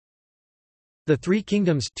The Three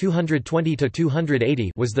Kingdoms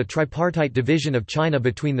 220 was the tripartite division of China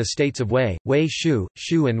between the states of Wei, Shu,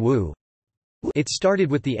 Shu and Wu. It started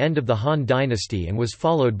with the end of the Han dynasty and was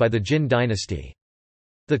followed by the Jin dynasty.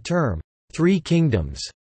 The term, Three Kingdoms,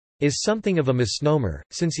 is something of a misnomer,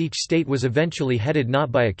 since each state was eventually headed not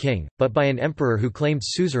by a king, but by an emperor who claimed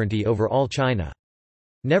suzerainty over all China.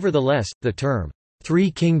 Nevertheless, the term,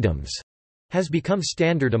 Three Kingdoms, has become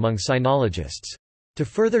standard among sinologists. To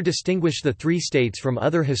further distinguish the three states from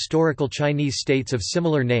other historical Chinese states of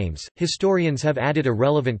similar names, historians have added a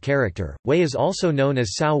relevant character. Wei is also known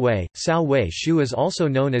as Cao Wei, Shu is also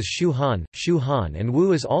known as Shu Han, and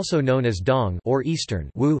Wu is also known as Dong or Eastern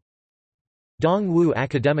Wu. Dong Wu.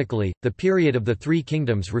 Academically, the period of the Three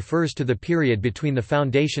Kingdoms refers to the period between the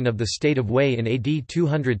foundation of the state of Wei in AD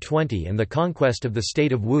 220 and the conquest of the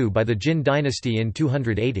state of Wu by the Jin dynasty in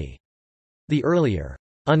 280. The earlier,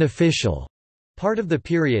 unofficial part of the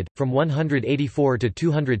period, from 184 to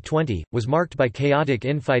 220, was marked by chaotic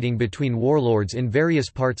infighting between warlords in various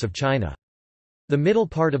parts of China. The middle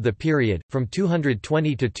part of the period, from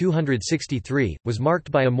 220 to 263, was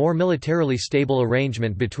marked by a more militarily stable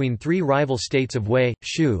arrangement between three rival states of Wei,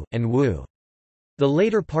 Shu, and Wu. The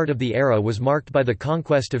later part of the era was marked by the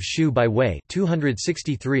conquest of Shu by Wei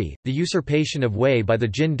 263, the usurpation of Wei by the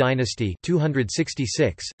Jin dynasty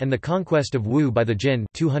 266, and the conquest of Wu by the Jin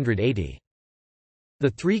 280. The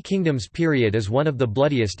Three Kingdoms period is one of the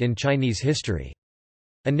bloodiest in Chinese history.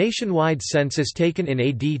 A nationwide census taken in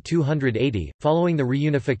AD 280, following the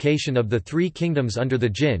reunification of the Three Kingdoms under the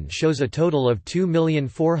Jin, shows a total of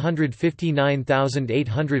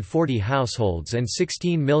 2,459,840 households and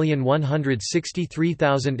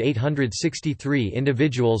 16,163,863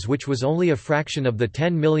 individuals, which was only a fraction of the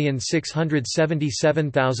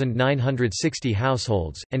 10,677,960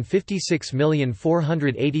 households, and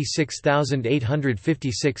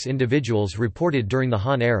 56,486,856 individuals reported during the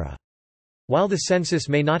Han era. While the census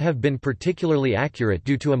may not have been particularly accurate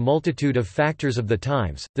due to a multitude of factors of the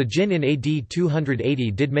times, the Jin in AD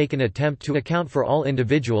 280 did make an attempt to account for all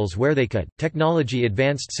individuals where they could. Technology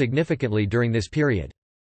advanced significantly during this period.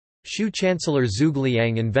 Shu Chancellor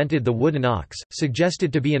Zhuge invented the wooden ox,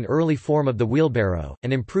 suggested to be an early form of the wheelbarrow,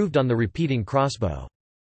 and improved on the repeating crossbow.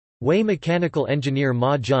 Wei mechanical engineer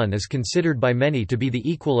Ma Jun is considered by many to be the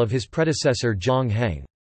equal of his predecessor Zhang Heng.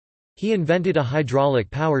 He invented a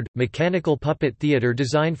hydraulic-powered, mechanical puppet theater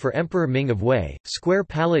designed for Emperor Ming of Wei, square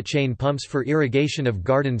pallet chain pumps for irrigation of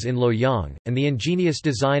gardens in Luoyang, and the ingenious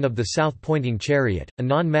design of the south-pointing chariot, a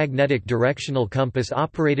non-magnetic directional compass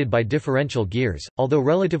operated by differential gears. Although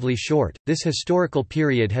relatively short, this historical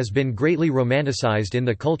period has been greatly romanticized in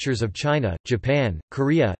the cultures of China, Japan,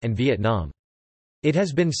 Korea, and Vietnam. It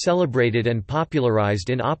has been celebrated and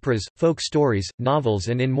popularized in operas, folk stories, novels,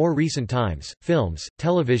 and in more recent times, films,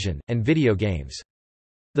 television, and video games.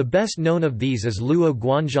 The best known of these is Luo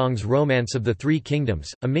Guanzhong's Romance of the Three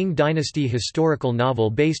Kingdoms, a Ming Dynasty historical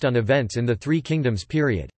novel based on events in the Three Kingdoms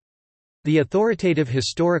period. The authoritative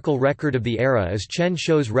historical record of the era is Chen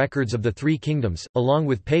Shou's Records of the Three Kingdoms, along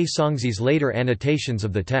with Pei Songzi's later annotations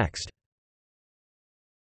of the text.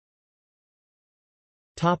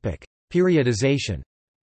 Periodization.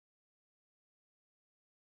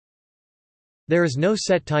 There is no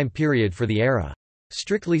set time period for the era.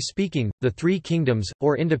 Strictly speaking, the Three Kingdoms,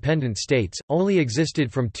 or independent states, only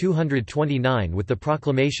existed from 229 with the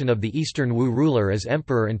proclamation of the Eastern Wu ruler as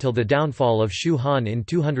emperor until the downfall of Shu Han in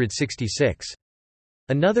 266.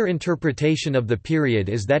 Another interpretation of the period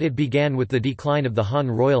is that it began with the decline of the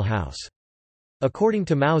Han royal house. According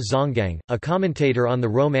to Mao Zonggang, a commentator on the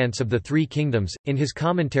Romance of the Three Kingdoms, in his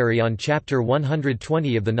commentary on chapter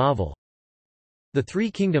 120 of the novel, the Three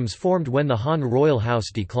Kingdoms formed when the Han royal house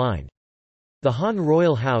declined. The Han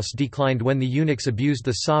royal house declined when the eunuchs abused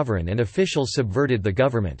the sovereign and officials subverted the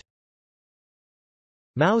government.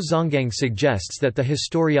 Mao Zonggang suggests that the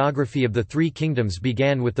historiography of the Three Kingdoms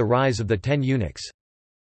began with the rise of the 10 eunuchs.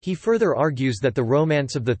 He further argues that the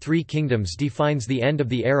Romance of the Three Kingdoms defines the end of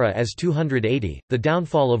the era as 280, the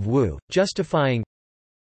downfall of Wu, justifying,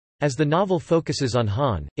 as the novel focuses on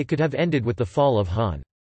Han, it could have ended with the fall of Han.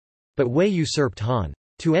 But Wei usurped Han.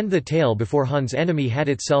 To end the tale before Han's enemy had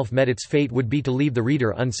itself met its fate would be to leave the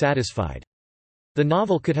reader unsatisfied. The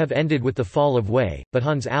novel could have ended with the fall of Wei, but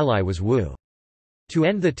Han's ally was Wu. To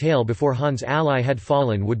end the tale before Han's ally had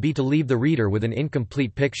fallen would be to leave the reader with an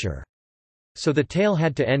incomplete picture. So the tale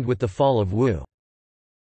had to end with the fall of Wu.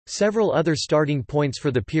 Several other starting points for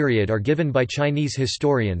the period are given by Chinese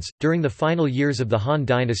historians. During the final years of the Han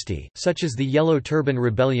dynasty, such as the Yellow Turban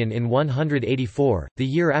Rebellion in 184, the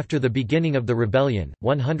year after the beginning of the rebellion,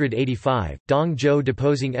 185, Dong Zhou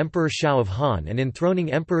deposing Emperor Shao of Han and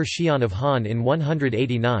enthroning Emperor Xian of Han in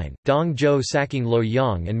 189, Dong Zhou sacking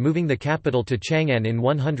Luoyang and moving the capital to Chang'an in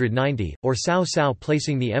 190, or Cao Cao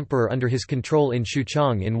placing the emperor under his control in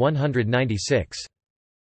Xuchang in 196.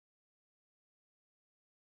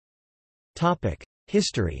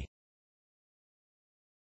 History.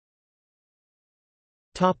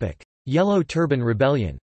 Yellow Turban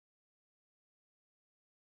Rebellion.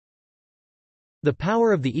 The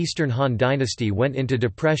power of the Eastern Han dynasty went into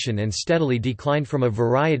depression and steadily declined from a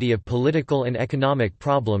variety of political and economic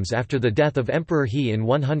problems after the death of Emperor He in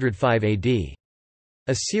 105 AD.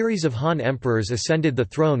 A series of Han emperors ascended the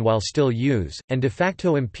throne while still youths, and de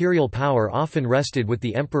facto imperial power often rested with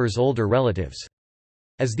the emperor's older relatives.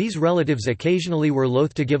 As these relatives occasionally were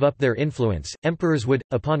loath to give up their influence, emperors would,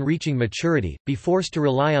 upon reaching maturity, be forced to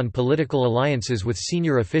rely on political alliances with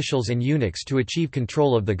senior officials and eunuchs to achieve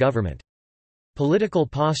control of the government. Political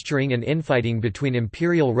posturing and infighting between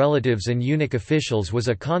imperial relatives and eunuch officials was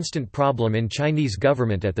a constant problem in Chinese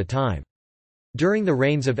government at the time. During the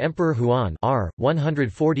reigns of Emperor Huan R.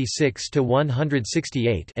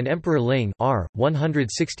 146–168 and Emperor Ling R.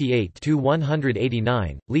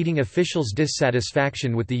 168–189, leading officials'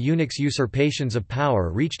 dissatisfaction with the eunuchs' usurpations of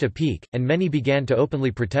power reached a peak, and many began to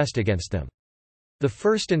openly protest against them. The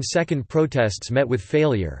first and second protests met with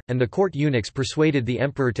failure, and the court eunuchs persuaded the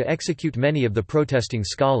emperor to execute many of the protesting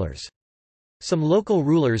scholars. Some local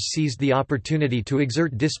rulers seized the opportunity to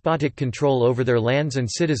exert despotic control over their lands and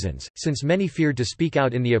citizens, since many feared to speak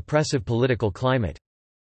out in the oppressive political climate.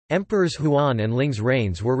 Emperors Huan and Ling's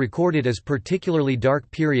reigns were recorded as particularly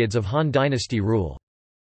dark periods of Han dynasty rule.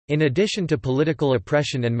 In addition to political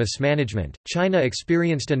oppression and mismanagement, China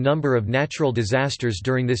experienced a number of natural disasters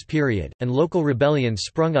during this period, and local rebellions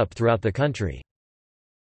sprung up throughout the country.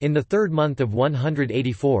 In the third month of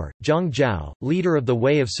 184, Zhang Zhao, leader of the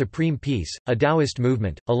Way of Supreme Peace, a Taoist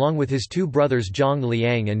movement, along with his two brothers Zhang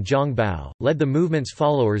Liang and Zhang Bao, led the movement's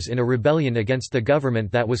followers in a rebellion against the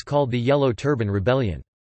government that was called the Yellow Turban Rebellion.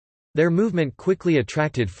 Their movement quickly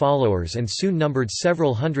attracted followers and soon numbered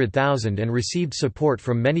several 100,000 and received support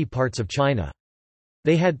from many parts of China.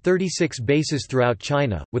 They had 36 bases throughout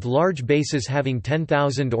China, with large bases having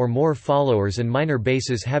 10,000 or more followers and minor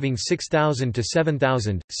bases having 6,000 to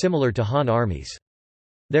 7,000, similar to Han armies.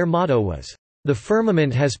 Their motto was, "The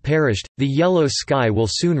firmament has perished, the yellow sky will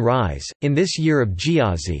soon rise, in this year of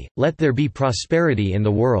Jiazi, let there be prosperity in the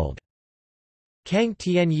world." Kang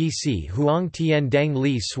Tian Yi Si Huang Tian Dang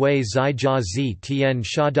Li Sui Zai Jia Zi Tian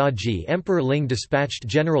Sha Da Ji. Emperor Ling dispatched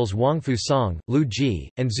generals Wang Fusang, Lu Ji,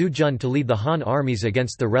 and Zhu Jun to lead the Han armies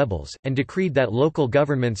against the rebels, and decreed that local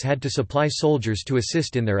governments had to supply soldiers to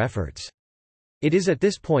assist in their efforts. It is at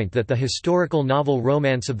this point that the historical novel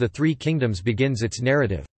Romance of the Three Kingdoms begins its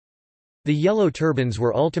narrative. The Yellow Turbans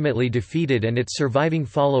were ultimately defeated and its surviving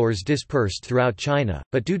followers dispersed throughout China,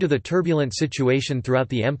 but due to the turbulent situation throughout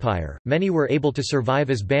the empire, many were able to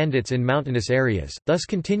survive as bandits in mountainous areas, thus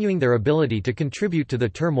continuing their ability to contribute to the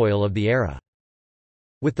turmoil of the era.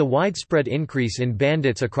 With the widespread increase in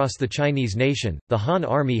bandits across the Chinese nation, the Han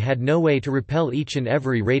army had no way to repel each and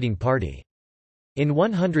every raiding party. In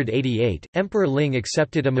 188, Emperor Ling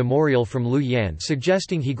accepted a memorial from Liu Yan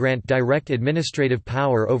suggesting he grant direct administrative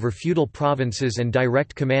power over feudal provinces and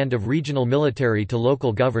direct command of regional military to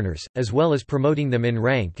local governors, as well as promoting them in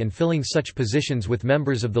rank and filling such positions with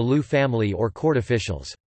members of the Liu family or court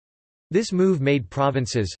officials. This move made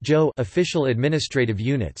provinces official administrative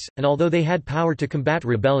units, and although they had power to combat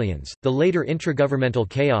rebellions, the later intragovernmental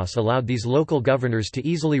chaos allowed these local governors to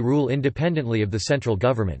easily rule independently of the central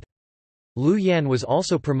government. Liu Yan was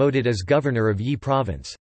also promoted as governor of Yi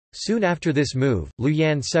province. Soon after this move, Liu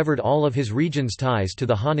Yan severed all of his region's ties to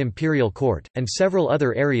the Han imperial court, and several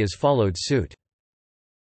other areas followed suit.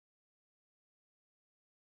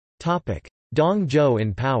 Dong Zhou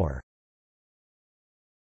in power.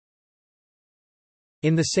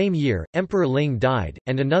 In the same year, Emperor Ling died,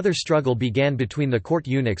 and another struggle began between the court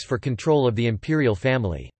eunuchs for control of the imperial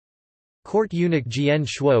family. Court eunuch Jian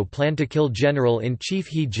Shuo planned to kill General-in-Chief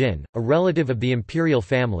He Jin, a relative of the imperial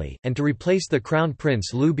family, and to replace the crown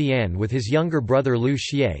prince Liu Bian with his younger brother Liu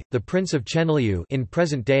Xie, the prince of Chenliu in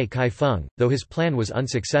present-day Kaifeng, though his plan was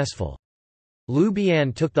unsuccessful. Liu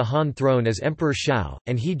Bian took the Han throne as Emperor Shao,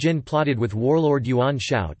 and He Jin plotted with warlord Yuan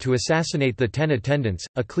Shao to assassinate the 10 attendants,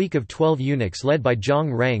 a clique of 12 eunuchs led by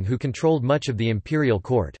Zhang Rang who controlled much of the imperial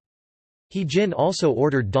court. He Jin also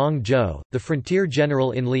ordered Dong Zhou, the frontier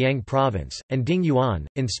general in Liang province, and Ding Yuan,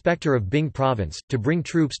 inspector of Bing province, to bring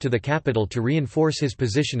troops to the capital to reinforce his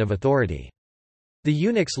position of authority. The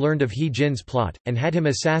eunuchs learned of He Jin's plot, and had him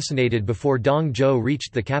assassinated before Dong Zhou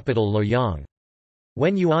reached the capital Luoyang.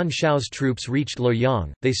 When Yuan Shao's troops reached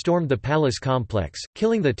Luoyang, they stormed the palace complex,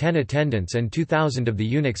 killing the 10 attendants and 2,000 of the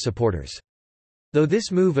eunuchs' supporters. Though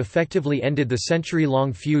this move effectively ended the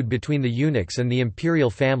century-long feud between the eunuchs and the imperial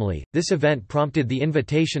family, this event prompted the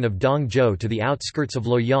invitation of Dong Zhou to the outskirts of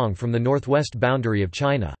Luoyang from the northwest boundary of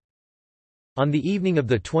China. On the evening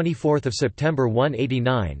of 24 September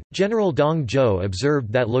 189, General Dong Zhou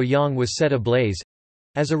observed that Luoyang was set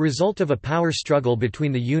ablaze—as a result of a power struggle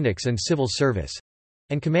between the eunuchs and civil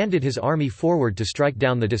service—and commanded his army forward to strike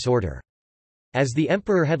down the disorder. As the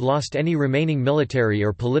emperor had lost any remaining military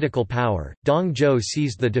or political power, Dong Zhou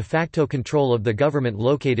seized the de facto control of the government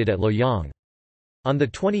located at Luoyang. On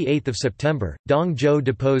 28 September, Dong Zhou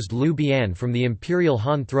deposed Liu Bian from the imperial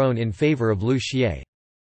Han throne in favor of Liu Xie.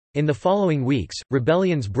 In the following weeks,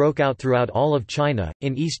 rebellions broke out throughout all of China.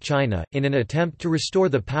 In East China, in an attempt to restore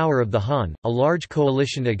the power of the Han, a large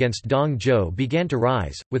coalition against Dong Zhou began to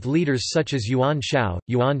rise, with leaders such as Yuan Shao,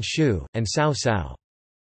 Yuan Shu, and Cao Cao.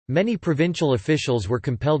 Many provincial officials were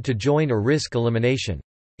compelled to join or risk elimination.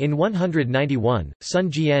 In 191,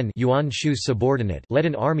 Sun Jian, Yuan Shu's subordinate, led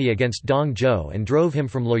an army against Dong Zhou and drove him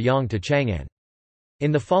from Luoyang to Chang'an.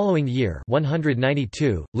 In the following year,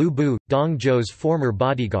 192, Liu Bu, Dong Zhou's former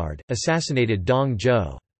bodyguard, assassinated Dong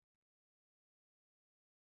Zhou.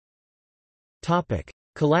 Topic: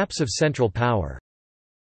 Collapse of central power.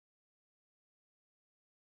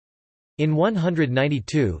 In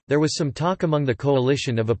 192, there was some talk among the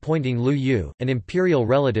coalition of appointing Liu Yu, an imperial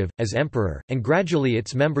relative, as emperor, and gradually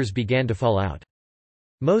its members began to fall out.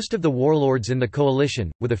 Most of the warlords in the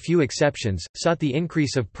coalition, with a few exceptions, sought the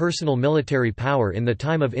increase of personal military power in the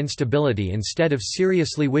time of instability instead of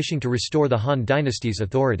seriously wishing to restore the Han dynasty's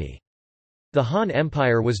authority. The Han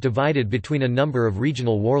Empire was divided between a number of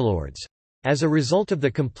regional warlords. As a result of the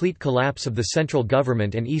complete collapse of the central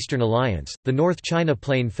government and Eastern Alliance, the North China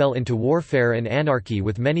Plain fell into warfare and anarchy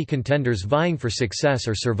with many contenders vying for success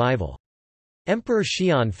or survival. Emperor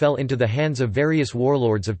Xian fell into the hands of various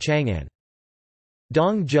warlords of Chang'an.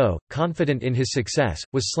 Dong Zhou, confident in his success,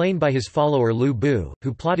 was slain by his follower Liu Bu,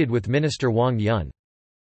 who plotted with minister Wang Yun.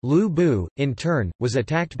 Liu Bu, in turn, was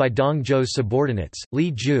attacked by Dong Zhou's subordinates,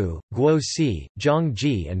 Li Ju, Guo Si, Zhang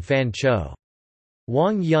Ji and Fan Chou.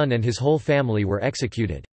 Wang Yun and his whole family were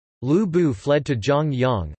executed. Liu Bu fled to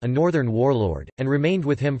Zhongyang, a northern warlord, and remained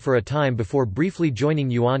with him for a time before briefly joining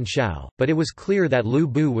Yuan Shao, but it was clear that Liu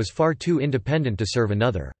Bu was far too independent to serve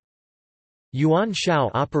another. Yuan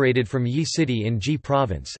Shao operated from Yi City in Ji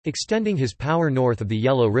Province, extending his power north of the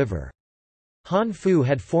Yellow River. Han Fu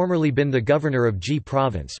had formerly been the governor of Ji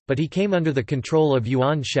Province, but he came under the control of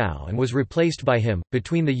Yuan Shao and was replaced by him.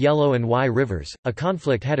 Between the Yellow and Wai rivers, a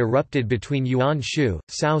conflict had erupted between Yuan Shu,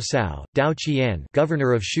 Cao Cao, Dao Qian,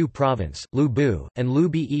 governor of Shu Province, Liu Bu, and Liu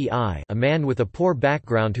Bei, a man with a poor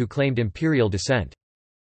background who claimed imperial descent.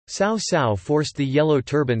 Cao Cao forced the Yellow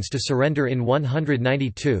Turbans to surrender in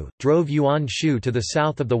 192, drove Yuan Shu to the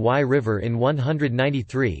south of the Wai River in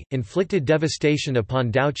 193, inflicted devastation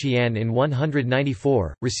upon Dao Qian in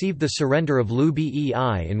 194, received the surrender of Liu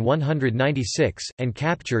Bei in 196, and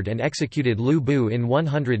captured and executed Liu Bu in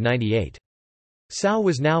 198. Cao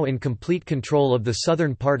was now in complete control of the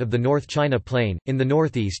southern part of the North China Plain. In the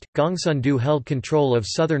northeast, Gongsun held control of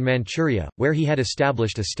southern Manchuria, where he had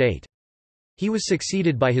established a state. He was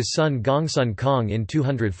succeeded by his son Gongsun Kong in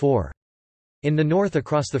 204. In the north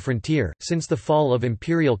across the frontier, since the fall of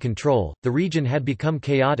imperial control, the region had become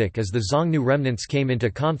chaotic as the Xiongnu remnants came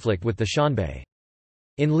into conflict with the Xianbei.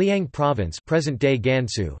 In Liang Province, present-day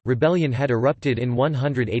Gansu, rebellion had erupted in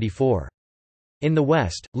 184. In the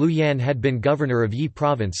west, Liu Yan had been governor of Yi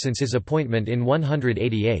Province since his appointment in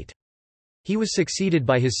 188. He was succeeded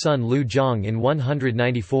by his son Liu Zhang in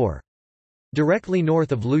 194. Directly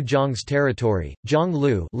north of Liu Zhang's territory, Zhang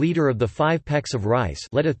Lu, leader of the Five Pecks of Rice,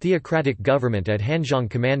 led a theocratic government at Hanzhong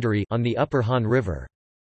Commandery on the upper Han River.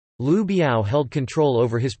 Liu Biao held control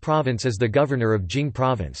over his province as the governor of Jing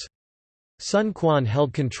Province. Sun Quan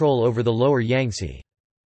held control over the lower Yangtze.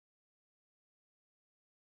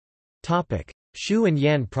 Shu and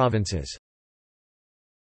Yan provinces.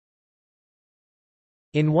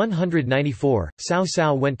 In 194, Cao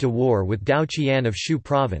Cao went to war with Dao Qian of Shu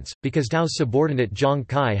province, because Dao's subordinate Zhang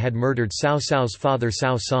Kai had murdered Cao Cao's father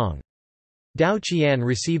Cao Song. Dao Qian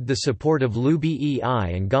received the support of Liu Bei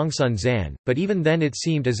and Gongsun Zan, but even then it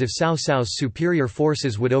seemed as if Cao Cao's superior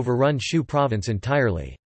forces would overrun Shu province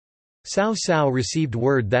entirely. Cao Cao received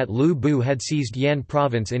word that Lu Bu had seized Yan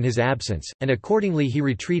province in his absence, and accordingly he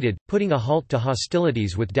retreated, putting a halt to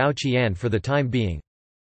hostilities with Dao Qian for the time being.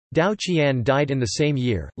 Dao Qian died in the same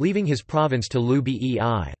year, leaving his province to Lu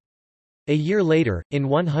Bei. A year later, in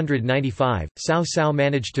 195, Cao Cao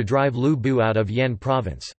managed to drive Lu Bu out of Yan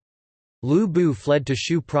province. Lu Bu fled to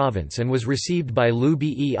Shu province and was received by Lu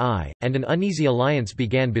Bei, and an uneasy alliance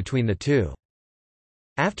began between the two.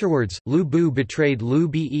 Afterwards, Lu Bu betrayed Lu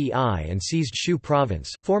Bei and seized Shu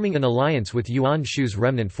province, forming an alliance with Yuan Shu's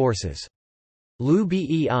remnant forces. Lu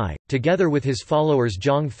Bei, together with his followers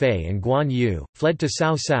Zhang Fei and Guan Yu, fled to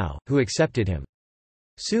Cao Cao, who accepted him.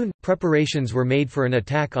 Soon, preparations were made for an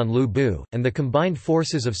attack on Lu Bu, and the combined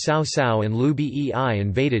forces of Cao Cao and Lu Bei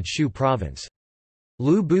invaded Shu province.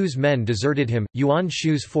 Lu Bu's men deserted him, Yuan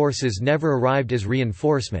Shu's forces never arrived as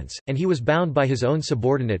reinforcements, and he was bound by his own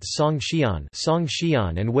subordinates Song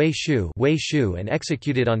Xian and Wei Shu and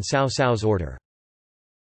executed on Cao Cao's order.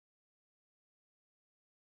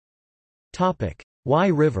 Wai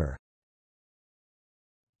River.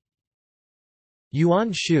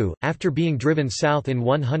 Yuan Shu, after being driven south in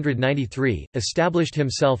 193, established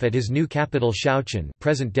himself at his new capital Shaoqun,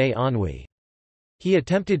 present-day Anhui. He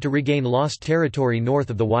attempted to regain lost territory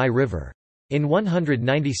north of the Wai River. In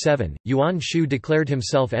 197, Yuan Shu declared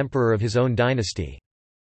himself emperor of his own dynasty.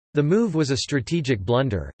 The move was a strategic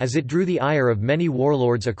blunder, as it drew the ire of many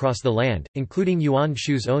warlords across the land, including Yuan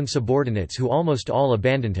Shu's own subordinates who almost all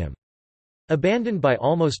abandoned him. Abandoned by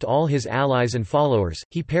almost all his allies and followers,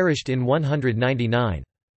 he perished in 199.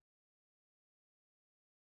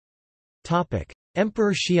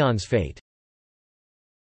 Emperor Xian's fate.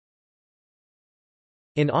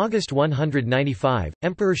 In August 195,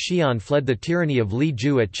 Emperor Xian fled the tyranny of Li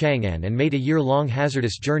Ju at Chang'an and made a year-long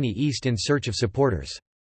hazardous journey east in search of supporters.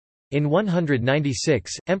 In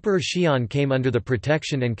 196, Emperor Xian came under the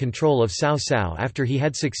protection and control of Cao Cao after he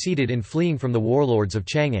had succeeded in fleeing from the warlords of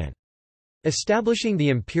Chang'an. Establishing the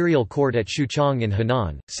imperial court at Xuchang in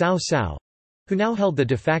Henan, Cao Cao, who now held the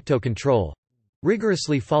de facto control,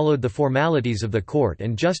 rigorously followed the formalities of the court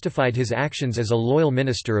and justified his actions as a loyal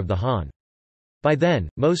minister of the Han. By then,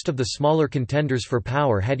 most of the smaller contenders for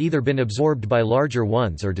power had either been absorbed by larger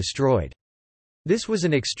ones or destroyed. This was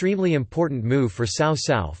an extremely important move for Cao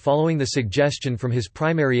Cao following the suggestion from his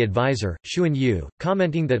primary advisor, Xuan Yu,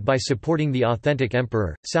 commenting that by supporting the authentic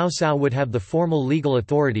emperor, Cao Cao would have the formal legal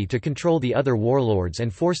authority to control the other warlords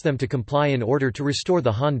and force them to comply in order to restore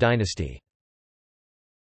the Han dynasty.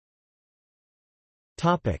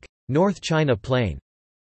 North China Plain.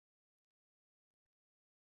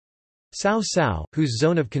 Cao Cao, whose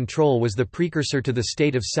zone of control was the precursor to the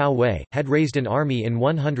state of Cao Wei, had raised an army in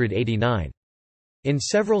 189. In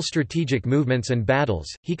several strategic movements and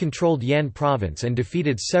battles, he controlled Yan province and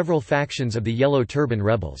defeated several factions of the Yellow Turban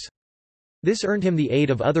rebels. This earned him the aid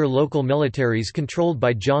of other local militaries controlled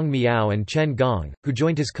by Zhang Miao and Chen Gong, who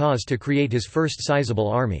joined his cause to create his first sizable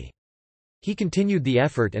army. He continued the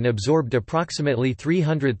effort and absorbed approximately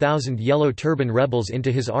 300,000 Yellow Turban rebels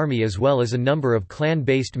into his army as well as a number of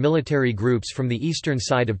clan-based military groups from the eastern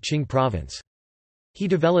side of Qing province. He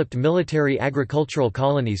developed military agricultural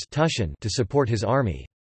colonies to support his army.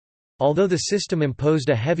 Although the system imposed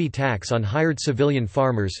a heavy tax on hired civilian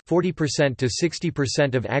farmers 40% to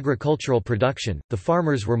 60% of agricultural production, the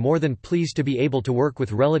farmers were more than pleased to be able to work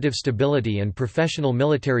with relative stability and professional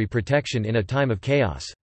military protection in a time of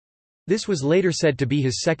chaos. This was later said to be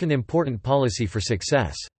his second important policy for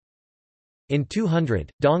success. In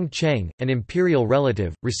 200, Dong Cheng, an imperial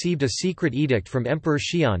relative, received a secret edict from Emperor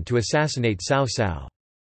Xian to assassinate Cao Cao.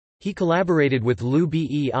 He collaborated with Lu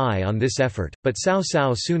Bei on this effort, but Cao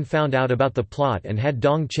Cao soon found out about the plot and had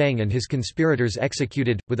Dong Cheng and his conspirators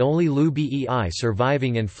executed, with only Lu Bei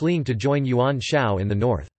surviving and fleeing to join Yuan Shao in the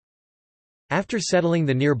north. After settling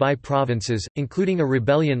the nearby provinces, including a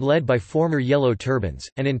rebellion led by former Yellow Turbans,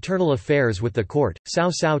 and internal affairs with the court,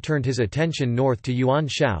 Cao Cao turned his attention north to Yuan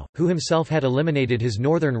Shao, who himself had eliminated his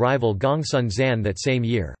northern rival Gongsun Zan that same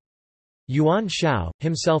year. Yuan Shao,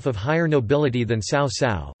 himself of higher nobility than Cao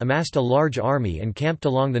Cao, amassed a large army and camped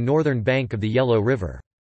along the northern bank of the Yellow River.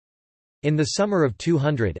 In the summer of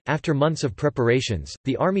 200, after months of preparations,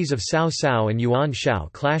 the armies of Cao Cao and Yuan Shao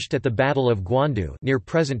clashed at the Battle of Guandu near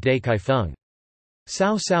present-day Kaifeng.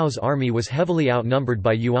 Cao Cao's army was heavily outnumbered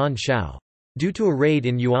by Yuan Shao. Due to a raid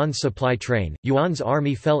in Yuan's supply train, Yuan's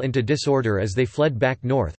army fell into disorder as they fled back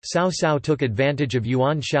north. Cao Cao took advantage of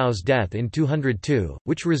Yuan Shao's death in 202,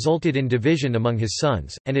 which resulted in division among his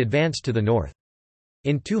sons, and advanced to the north.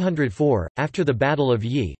 In 204, after the Battle of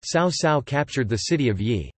Yi, Cao Cao captured the city of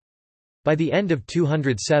Yi. By the end of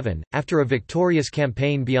 207, after a victorious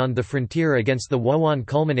campaign beyond the frontier against the Wuhuan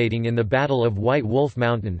culminating in the Battle of White Wolf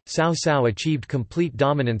Mountain, Cao Cao achieved complete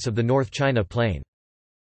dominance of the North China Plain.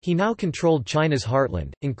 He now controlled China's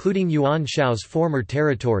heartland, including Yuan Shao's former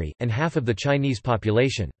territory, and half of the Chinese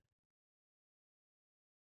population.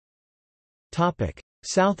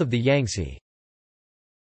 South of the Yangtze.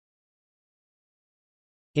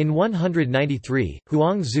 In 193,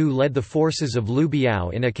 Huang Zu led the forces of Liu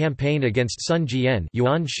Biao in a campaign against Sun Jian,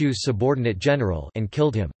 Yuan Shu's subordinate general, and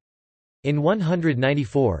killed him. In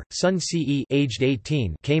 194, Sun Ce, aged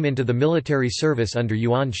 18, came into the military service under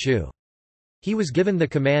Yuan Shu. He was given the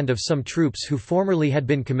command of some troops who formerly had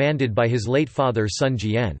been commanded by his late father Sun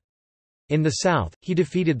Jian. In the south, he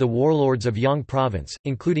defeated the warlords of Yang Province,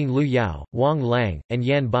 including Liu Yao, Wang Lang, and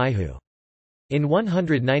Yan Baihu. In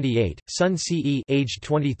 198, Sun Ce, aged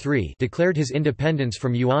 23, declared his independence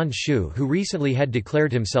from Yuan Shu, who recently had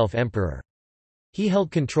declared himself emperor. He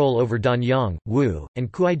held control over Danyang, Wu, and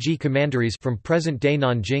Kuaiji commanderies from present-day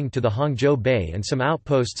Nanjing to the Hangzhou Bay and some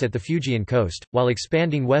outposts at the Fujian coast, while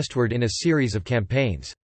expanding westward in a series of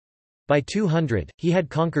campaigns. By 200, he had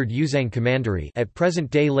conquered Yuzhang Commandery at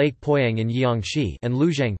present-day Lake Poyang in Jiangxi and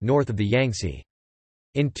Luzhang north of the Yangtze.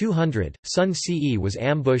 In 200, Sun Ce was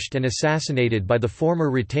ambushed and assassinated by the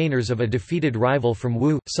former retainers of a defeated rival from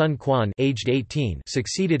Wu. Sun Quan, aged 18,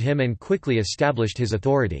 succeeded him and quickly established his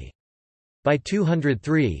authority. By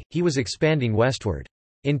 203, he was expanding westward.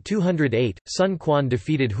 In 208, Sun Quan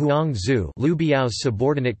defeated Huang Zu, Liu Biao's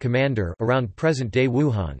subordinate commander, around present-day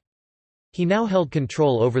Wuhan. He now held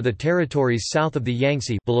control over the territories south of the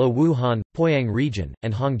Yangtze, below Wuhan, Poyang region,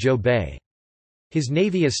 and Hangzhou Bay. His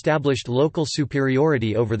navy established local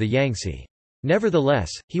superiority over the Yangtze.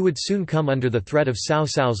 Nevertheless, he would soon come under the threat of Cao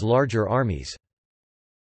Cao's larger armies.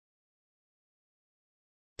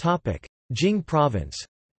 Jing Province.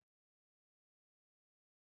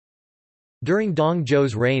 During Dong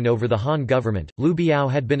Zhou's reign over the Han government, Liu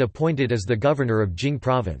Biao had been appointed as the governor of Jing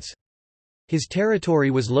Province. His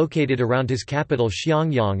territory was located around his capital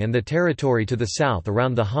Xiangyang and the territory to the south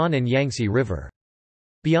around the Han and Yangtze River.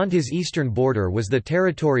 Beyond his eastern border was the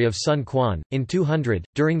territory of Sun Quan. In 200,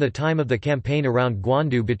 during the time of the campaign around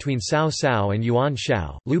Guandu between Cao Cao and Yuan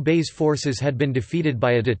Shao, Liu Bei's forces had been defeated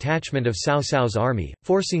by a detachment of Cao Cao's army,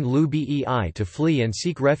 forcing Liu Bei to flee and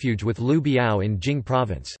seek refuge with Liu Biao in Jing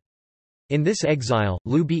Province. In this exile,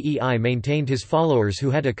 Liu Bei maintained his followers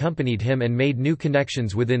who had accompanied him and made new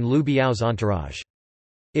connections within Liu Biao's entourage.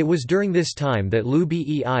 It was during this time that Liu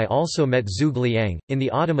Bei also met Zhuge Liang. In the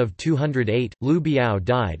autumn of 208, Liu Biao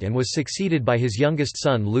died and was succeeded by his youngest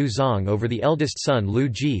son Liu Zong over the eldest son Liu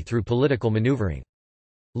Ji through political maneuvering.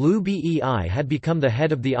 Liu Bei had become the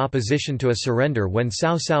head of the opposition to a surrender when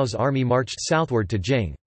Cao Cao's army marched southward to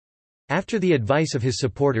Jing. After the advice of his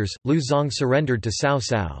supporters, Liu Zong surrendered to Cao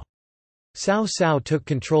Cao. Cao Cao took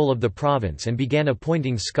control of the province and began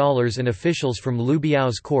appointing scholars and officials from Liu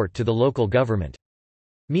Biao's court to the local government.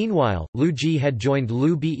 Meanwhile, Liu Ji had joined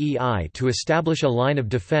Liu Bei to establish a line of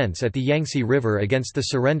defense at the Yangtze River against the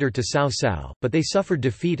surrender to Cao Cao, but they suffered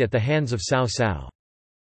defeat at the hands of Cao Cao.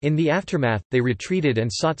 In the aftermath, they retreated and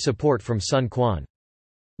sought support from Sun Quan.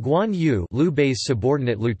 Guan Yu, Liu Bei's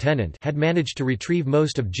subordinate lieutenant, had managed to retrieve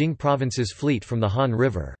most of Jing Province's fleet from the Han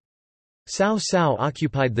River. Cao Cao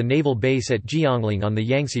occupied the naval base at Jiangling on the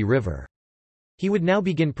Yangtze River. He would now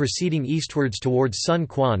begin proceeding eastwards towards Sun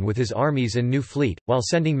Quan with his armies and new fleet, while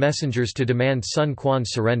sending messengers to demand Sun Quan's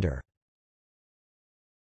surrender.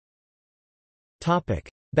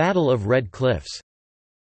 Battle of Red Cliffs.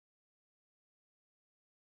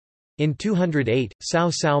 In 208,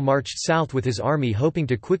 Cao Cao marched south with his army hoping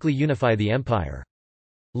to quickly unify the empire.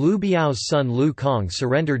 Liu Biao's son Liu Kong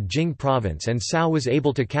surrendered Jing Province and Cao was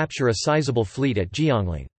able to capture a sizable fleet at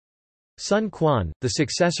Jiangling. Sun Quan, the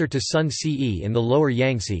successor to Sun Ce in the lower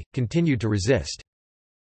Yangtze, continued to resist.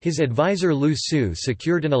 His advisor Lu Su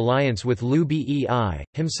secured an alliance with Liu Bei,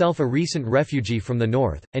 himself a recent refugee from the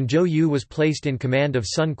north, and Zhou Yu was placed in command of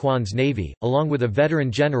Sun Quan's navy, along with a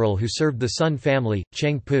veteran general who served the Sun family,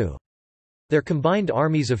 Cheng Pu. Their combined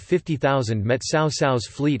armies of 50,000 met Cao Cao's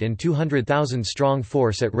fleet and 200,000 strong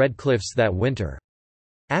force at Red Cliffs that winter.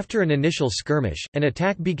 After an initial skirmish, an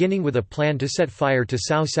attack beginning with a plan to set fire to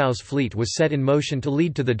Cao Cao's fleet was set in motion to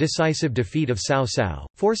lead to the decisive defeat of Cao Cao,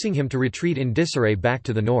 forcing him to retreat in disarray back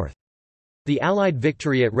to the north. The Allied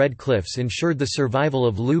victory at Red Cliffs ensured the survival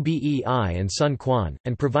of Liu Bei and Sun Quan,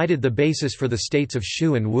 and provided the basis for the states of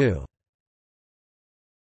Shu and Wu.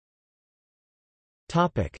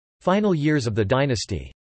 Final years of the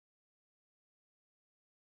dynasty.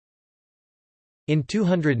 In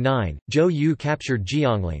 209, Zhou Yu captured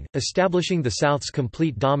Jiangling, establishing the South's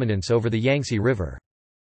complete dominance over the Yangtze River.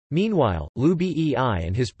 Meanwhile, Liu Bei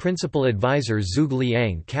and his principal advisor Zhuge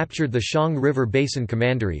Liang captured the Xiang River Basin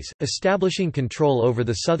commanderies, establishing control over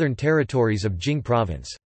the southern territories of Jing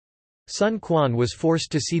Province. Sun Quan was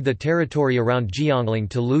forced to cede the territory around Jiangling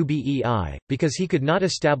to Liu Bei, because he could not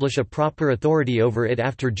establish a proper authority over it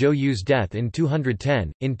after Zhou Yu's death in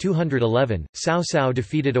 210. In 211, Cao Cao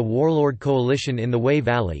defeated a warlord coalition in the Wei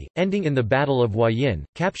Valley, ending in the Battle of Huayin,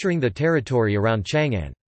 capturing the territory around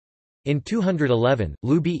Chang'an. In 211,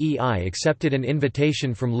 Liu Bei accepted an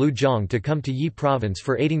invitation from Liu Zhang to come to Yi Province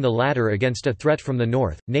for aiding the latter against a threat from the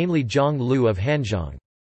north, namely Zhang Lu of Hanzhong.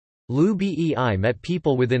 Liu Bei met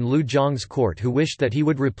people within Liu Zhang's court who wished that he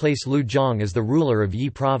would replace Liu Zhang as the ruler of Yi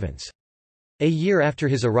Province. A year after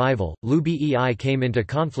his arrival, Liu Bei came into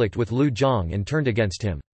conflict with Liu Zhang and turned against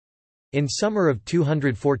him. In summer of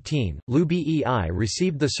 214, Liu Bei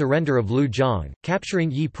received the surrender of Liu Zhang,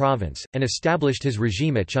 capturing Yi Province, and established his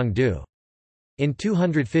regime at Chengdu. In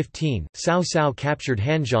 215, Cao Cao captured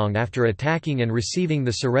Hanzhong after attacking and receiving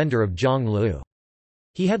the surrender of Zhang Lu.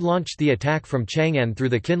 He had launched the attack from Chang'an through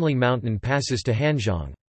the Qinling mountain passes to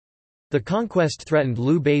Hanzhong. The conquest threatened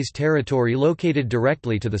Liu Bei's territory located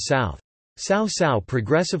directly to the south. Cao Cao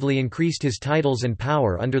progressively increased his titles and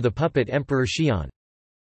power under the puppet Emperor Xian.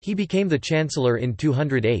 He became the Chancellor in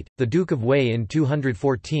 208, the Duke of Wei in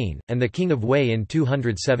 214, and the King of Wei in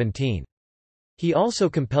 217. He also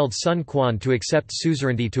compelled Sun Quan to accept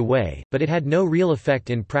suzerainty to Wei, but it had no real effect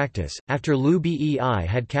in practice. After Liu Bei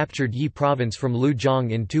had captured Yi Province from Liu Zhang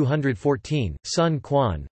in 214, Sun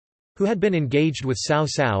Quan, who had been engaged with Cao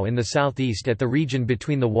Cao in the southeast at the region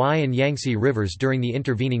between the Wai and Yangtze rivers during the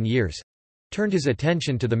intervening years, turned his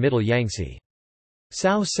attention to the middle Yangtze.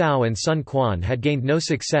 Cao Cao and Sun Quan had gained no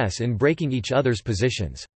success in breaking each other's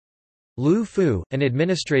positions. Lu Fu, an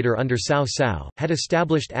administrator under Cao Cao, had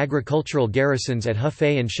established agricultural garrisons at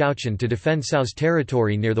Hefei and Shaoqian to defend Cao's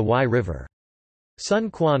territory near the Wai River.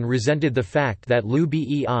 Sun Quan resented the fact that Liu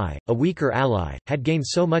Bei, a weaker ally, had gained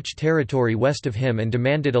so much territory west of him and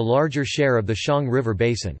demanded a larger share of the Xiang River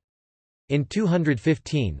basin. In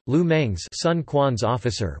 215, Lu Meng's Sun Quan's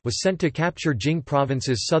officer was sent to capture Jing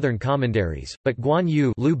Province's southern commanderies, but Guan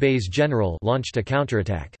Yu, Liu Bei's general, launched a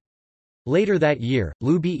counterattack. Later that year,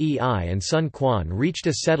 Liu Bei and Sun Quan reached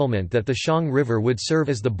a settlement that the Xiang River would serve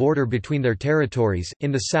as the border between their territories.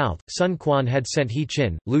 In the south, Sun Quan had sent He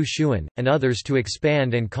Qin, Lu Xuan, and others to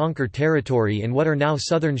expand and conquer territory in what are now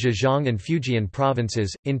southern Zhejiang and Fujian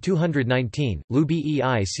provinces. In 219, Liu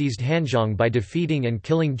Bei seized Hanzhong by defeating and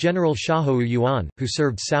killing General Shahou Yuan, who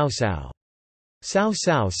served Cao Cao. Cao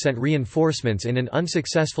Cao sent reinforcements in an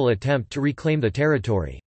unsuccessful attempt to reclaim the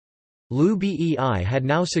territory. Liu Bei had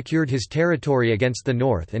now secured his territory against the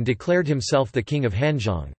north and declared himself the king of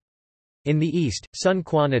Hanzhong. In the east, Sun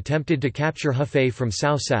Quan attempted to capture Hefei from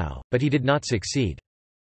Cao Cao, but he did not succeed.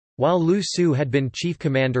 While Lu Su had been chief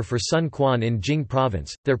commander for Sun Quan in Jing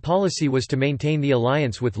Province, their policy was to maintain the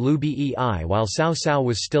alliance with Liu Bei while Cao Cao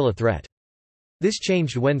was still a threat. This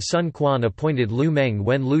changed when Sun Quan appointed Lu Meng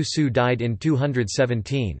when Lu Su died in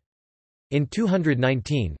 217. In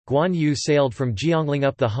 219, Guan Yu sailed from Jiangling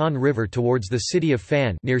up the Han River towards the city of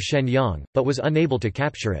Fan near Shenyang, but was unable to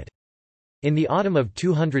capture it. In the autumn of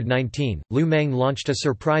 219, Lu Meng launched a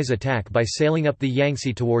surprise attack by sailing up the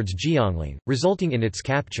Yangtze towards Jiangling, resulting in its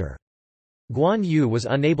capture. Guan Yu was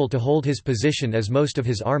unable to hold his position as most of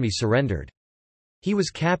his army surrendered. He was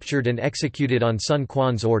captured and executed on Sun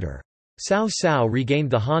Quan's order. Cao Cao regained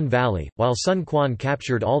the Han Valley, while Sun Quan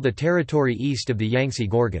captured all the territory east of the Yangtze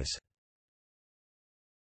Gorges.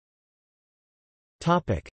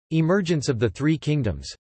 Emergence of the Three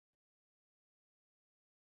Kingdoms.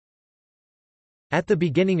 At the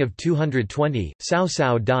beginning of 220, Cao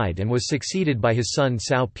Cao died and was succeeded by his son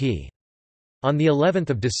Cao Pi. On the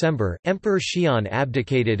 11th of December, Emperor Xian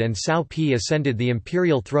abdicated and Cao Pi ascended the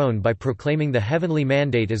imperial throne by proclaiming the heavenly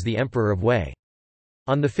mandate as the Emperor of Wei.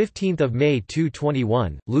 On 15 May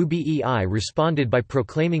 221, Liu Bei responded by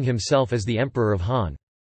proclaiming himself as the Emperor of Han.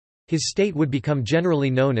 His state would become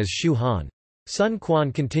generally known as Shu Han. Sun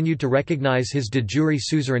Quan continued to recognize his de jure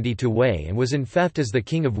suzerainty to Wei and was in effect as the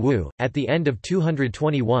king of Wu. At the end of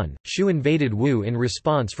 221, Shu invaded Wu in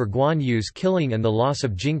response for Guan Yu's killing and the loss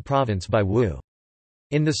of Jing province by Wu.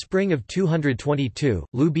 In the spring of 222,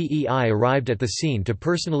 Liu Bei arrived at the scene to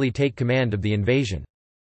personally take command of the invasion.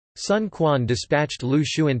 Sun Quan dispatched Lu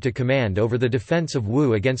Xuan to command over the defense of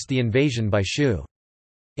Wu against the invasion by Shu.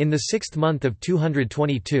 In the sixth month of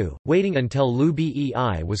 222, waiting until Liu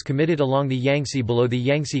Bei was committed along the Yangtze below the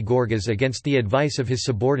Yangtze Gorges against the advice of his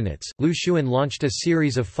subordinates, Liu Xuan launched a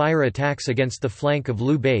series of fire attacks against the flank of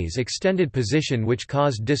Liu Bei's extended position, which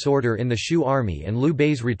caused disorder in the Shu army and Liu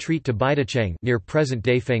Bei's retreat to Baidacheng near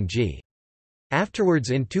present-day Fengji. Afterwards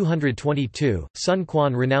in 222, Sun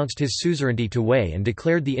Quan renounced his suzerainty to Wei and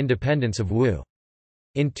declared the independence of Wu.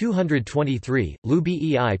 In 223, Liu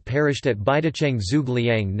Bei perished at Baidacheng. Zhuge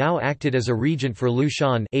Liang now acted as a regent for Liu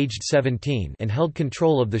Shan, aged 17, and held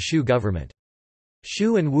control of the Shu government.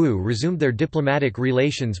 Shu and Wu resumed their diplomatic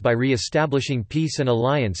relations by re-establishing peace and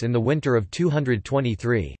alliance in the winter of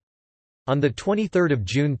 223. On 23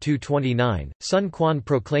 June 229, Sun Quan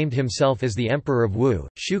proclaimed himself as the Emperor of Wu.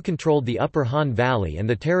 Shu controlled the upper Han Valley and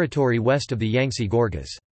the territory west of the Yangtze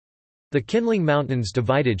Gorges. The Qinling Mountains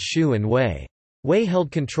divided Shu and Wei. Wei held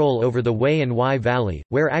control over the Wei and Wai Valley,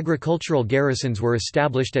 where agricultural garrisons were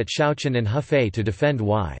established at Shaochen and Hefei to defend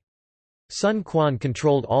Wai. Sun Quan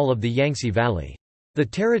controlled all of the Yangtze Valley. The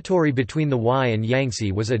territory between the Wai and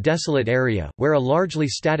Yangtze was a desolate area, where a largely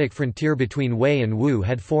static frontier between Wei and Wu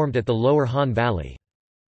had formed at the lower Han Valley.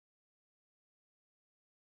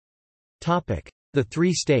 The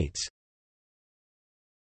Three States.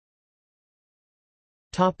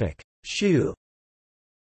 Shu.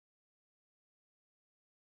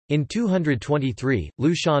 In 223,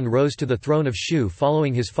 Liu Shan rose to the throne of Shu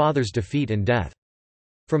following his father's defeat and death.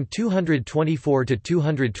 From 224 to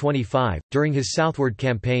 225, during his southward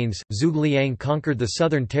campaigns, Zhuge Liang conquered the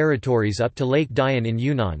southern territories up to Lake Dian in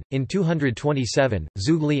Yunnan. In 227,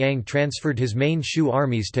 Zhuge Liang transferred his main Shu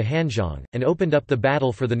armies to Hanzhong, and opened up the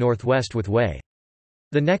battle for the northwest with Wei.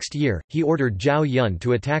 The next year, he ordered Zhao Yun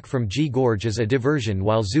to attack from Ji Gorge as a diversion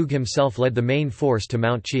while Zhuge himself led the main force to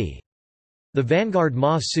Mount Qi. The vanguard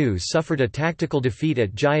Ma Su suffered a tactical defeat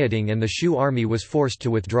at Jiating and the Shu army was forced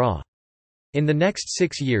to withdraw. In the next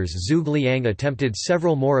 6 years Zhuge Liang attempted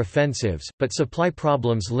several more offensives, but supply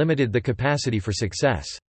problems limited the capacity for success.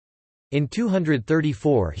 In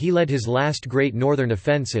 234 he led his last great northern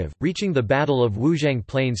offensive, reaching the Battle of Wuzhang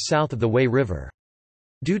Plains south of the Wei River.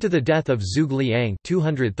 Due to the death of Zhuge Liang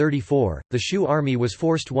 234, the Shu army was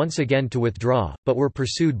forced once again to withdraw, but were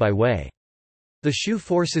pursued by Wei. The Shu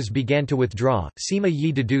forces began to withdraw. Sima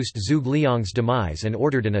Yi deduced Zhuge Liang's demise and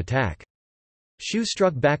ordered an attack. Shu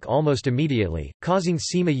struck back almost immediately, causing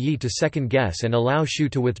Sima Yi to second-guess and allow Shu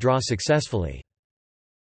to withdraw successfully.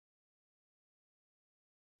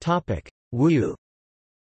 Wu.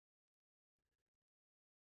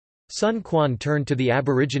 Sun Quan turned to the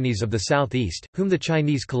aborigines of the southeast, whom the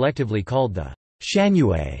Chinese collectively called the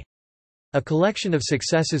Shanyue. A collection of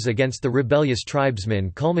successes against the rebellious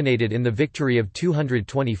tribesmen culminated in the victory of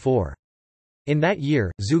 224. In that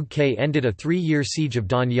year, Zhuge Ke ended a 3-year siege of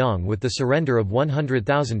Danyang with the surrender of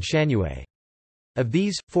 100,000 Shanyue. Of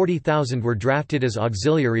these, 40,000 were drafted as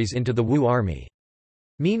auxiliaries into the Wu army.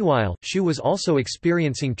 Meanwhile, Shu was also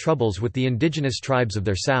experiencing troubles with the indigenous tribes of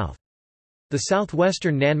their south. The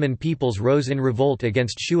southwestern Nanman peoples rose in revolt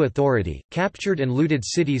against Shu authority, captured and looted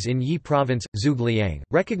cities in Yi province. Zhuge Liang,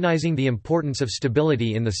 recognizing the importance of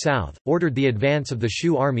stability in the south, ordered the advance of the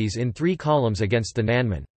Shu armies in 3 columns against the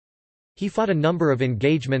Nanman. He fought a number of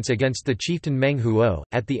engagements against the chieftain Meng Huo,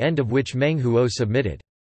 at the end of which Meng Huo submitted.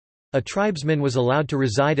 A tribesman was allowed to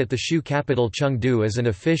reside at the Shu capital Chengdu as an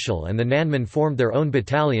official, and the Nanman formed their own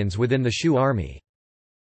battalions within the Shu army.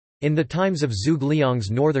 In the times of Zhuge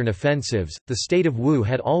Liang's northern offensives, the state of Wu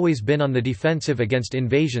had always been on the defensive against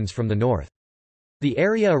invasions from the north. The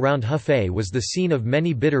area around Hefei was the scene of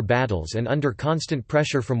many bitter battles and under constant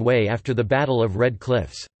pressure from Wei after the Battle of Red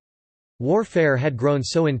Cliffs. Warfare had grown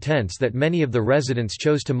so intense that many of the residents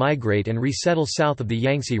chose to migrate and resettle south of the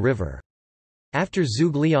Yangtze River. After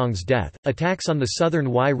Zhuge Liang's death, attacks on the southern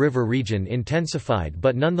Wai River region intensified,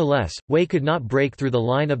 but nonetheless, Wei could not break through the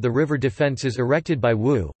line of the river defences erected by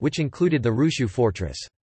Wu, which included the Rushu fortress.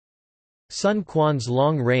 Sun Quan's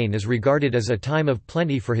long reign is regarded as a time of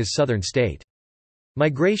plenty for his southern state.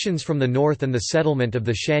 Migrations from the north and the settlement of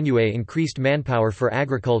the Shanyue increased manpower for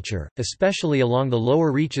agriculture, especially along the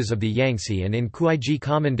lower reaches of the Yangtze and in Kuaiji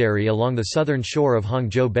Commandery along the southern shore of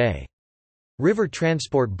Hangzhou Bay. River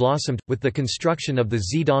transport blossomed, with the construction of the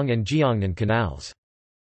Zidong and Jiangnan canals.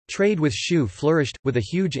 Trade with Shu flourished, with a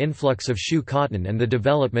huge influx of Shu cotton and the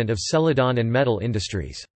development of celadon and metal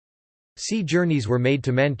industries. Sea journeys were made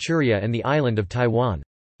to Manchuria and the island of Taiwan.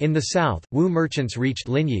 In the south, Wu merchants reached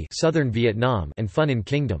Linyi, southern Vietnam, and Funan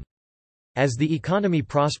Kingdom. As the economy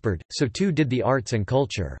prospered, so too did the arts and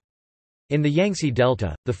culture. In the Yangtze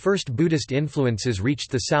Delta, the first Buddhist influences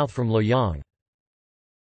reached the south from Luoyang.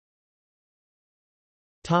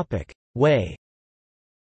 Wei.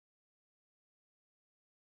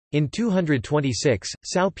 In 226,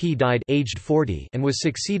 Cao Pi died aged 40 and was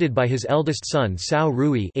succeeded by his eldest son Cao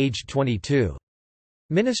Rui aged 22.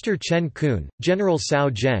 Minister Chen Kun, General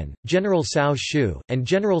Cao Zhen, General Cao Shu, and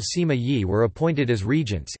General Sima Yi were appointed as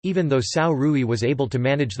regents, even though Cao Rui was able to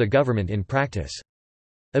manage the government in practice.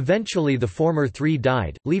 Eventually the former three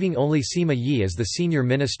died, leaving only Sima Yi as the senior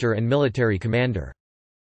minister and military commander.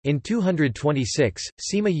 In 226,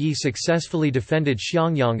 Sima Yi successfully defended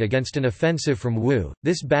Xiangyang against an offensive from Wu.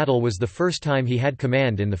 This battle was the first time he had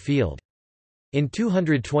command in the field. In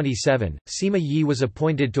 227, Sima Yi was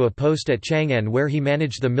appointed to a post at Chang'an where he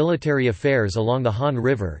managed the military affairs along the Han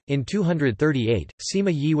River. In 238,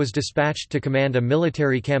 Sima Yi was dispatched to command a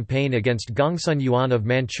military campaign against Gongsun Yuan of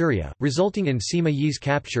Manchuria, resulting in Sima Yi's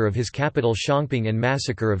capture of his capital Shangping and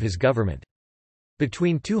massacre of his government.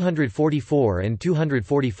 Between 244 and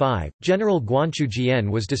 245, General Guanchu Jian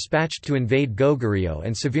was dispatched to invade Goguryeo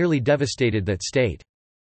and severely devastated that state.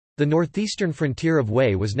 The northeastern frontier of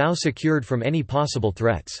Wei was now secured from any possible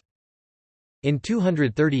threats. In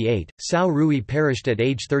 238, Cao Rui perished at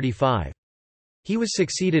age 35. He was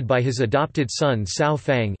succeeded by his adopted son Cao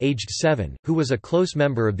Fang aged 7, who was a close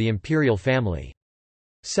member of the imperial family.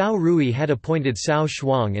 Cao Rui had appointed Cao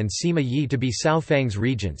Shuang and Sima Yi to be Cao Fang's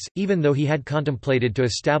regents, even though he had contemplated to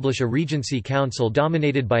establish a regency council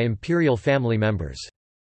dominated by imperial family members.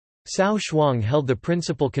 Cao Shuang held the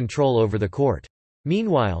principal control over the court.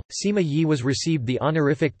 Meanwhile, Sima Yi was received the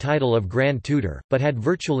honorific title of Grand Tutor, but had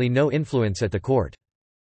virtually no influence at the court.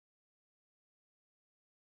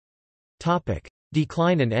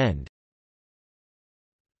 Decline and end.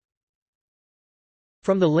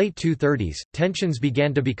 From the late 230s, tensions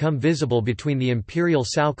began to become visible between the imperial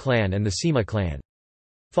Cao clan and the Sima clan.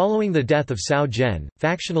 Following the death of Cao Zhen,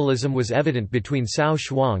 factionalism was evident between Cao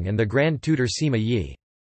Shuang and the Grand Tutor Sima Yi.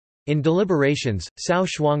 In deliberations, Cao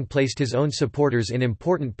Shuang placed his own supporters in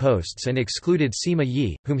important posts and excluded Sima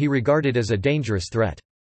Yi, whom he regarded as a dangerous threat.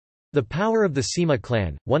 The power of the Sima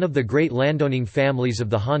clan, one of the great landowning families of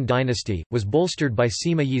the Han dynasty, was bolstered by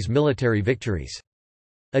Sima Yi's military victories.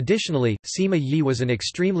 Additionally, Sima Yi was an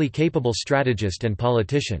extremely capable strategist and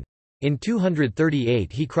politician. In 238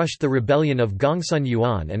 he crushed the rebellion of Gongsun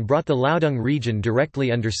Yuan and brought the Liaodong region directly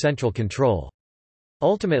under central control.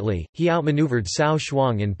 Ultimately, he outmaneuvered Cao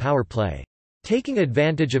Shuang in power play. Taking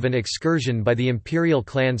advantage of an excursion by the imperial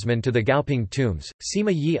clansmen to the Gaoping tombs,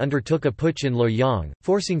 Sima Yi undertook a putsch in Luoyang,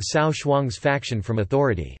 forcing Cao Shuang's faction from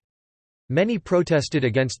authority. Many protested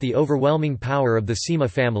against the overwhelming power of the Sima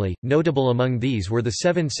family, notable among these were the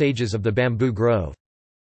 7 sages of the Bamboo Grove.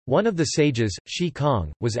 One of the sages, Shi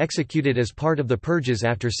Kong, was executed as part of the purges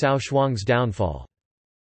after Cao Shuang's downfall.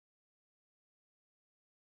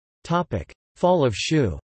 Fall of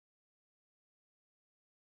Shu.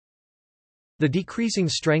 The decreasing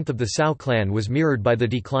strength of the Cao clan was mirrored by the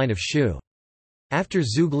decline of Shu. After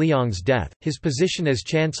Zhuge Liang's death, his position as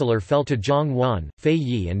chancellor fell to Zhang Wan, Fei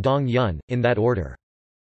Yi and Dong Yun, in that order.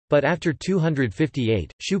 But after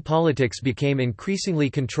 258, Shu politics became increasingly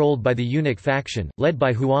controlled by the eunuch faction, led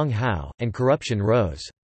by Huang Hao, and corruption rose.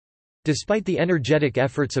 Despite the energetic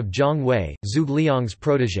efforts of Zhang Wei, Zhuge Liang's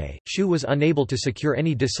protégé, Shu was unable to secure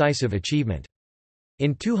any decisive achievement.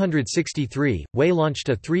 In 263, Wei launched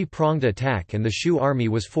a 3-pronged attack and the Shu army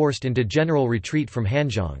was forced into general retreat from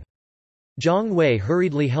Hanzhong. Zhang Wei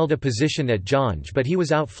hurriedly held a position at Zhanj, but he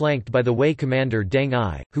was outflanked by the Wei commander Deng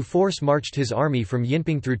Ai, who force-marched his army from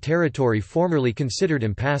Yinping through territory formerly considered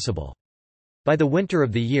impassable. By the winter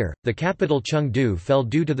of the year, the capital Chengdu fell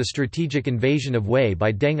due to the strategic invasion of Wei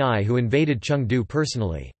by Deng Ai, who invaded Chengdu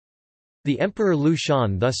personally. The Emperor Liu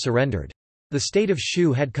Shan thus surrendered. The state of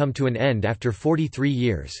Shu had come to an end after 43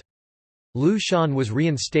 years. Liu Shan was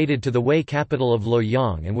reinstated to the Wei capital of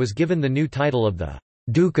Luoyang and was given the new title of the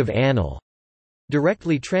Duke of Anil.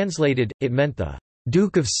 Directly translated, it meant the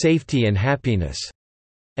Duke of Safety and Happiness,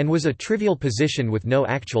 and was a trivial position with no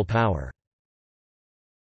actual power.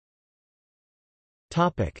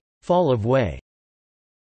 Fall of Wei.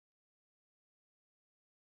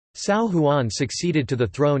 Cao Huan succeeded to the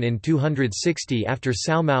throne in 260 after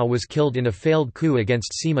Cao Mao was killed in a failed coup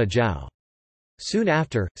against Sima Zhao. Soon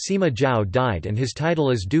after, Sima Zhao died and his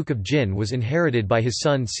title as Duke of Jin was inherited by his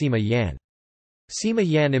son Sima Yan. Sima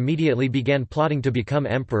Yan immediately began plotting to become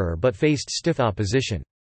emperor but faced stiff opposition.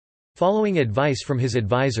 Following advice from his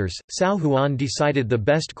advisors, Cao Huan decided the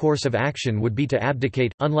best course of action would be to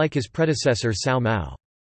abdicate, unlike his predecessor Cao Mao.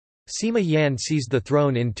 Sima Yan seized the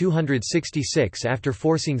throne in 266 after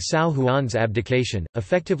forcing Cao Huan's abdication,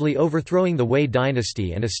 effectively overthrowing the Wei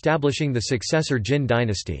dynasty and establishing the successor Jin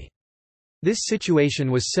dynasty. This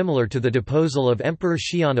situation was similar to the deposal of Emperor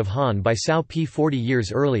Xian of Han by Cao Pi 40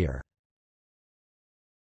 years earlier.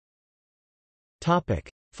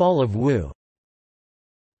 Fall of Wu.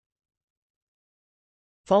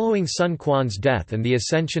 Following Sun Quan's death and the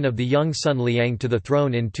ascension of the young son Liang to the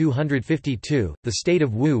throne in 252, the state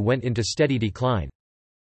of Wu went into steady decline.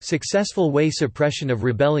 Successful Wei suppression of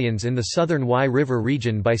rebellions in the southern Wei River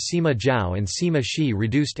region by Sima Zhao and Sima Shi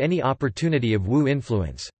reduced any opportunity of Wu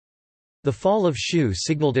influence. The fall of Shu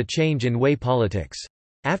signaled a change in Wei politics.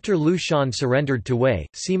 After Lu Shan surrendered to Wei,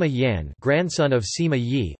 Sima Yan, grandson of Sima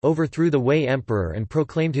Yi, overthrew the Wei emperor and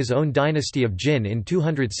proclaimed his own dynasty of Jin in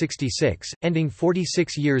 266, ending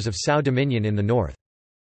 46 years of Cao dominion in the north.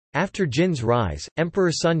 After Jin's rise,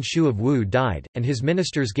 Emperor Sun Shu of Wu died, and his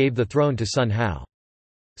ministers gave the throne to Sun Hao.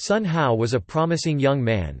 Sun Hao was a promising young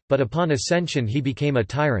man, but upon ascension he became a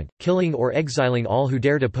tyrant, killing or exiling all who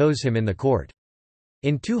dared oppose him in the court.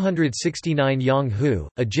 In 269 Yang Hu,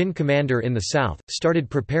 a Jin commander in the south, started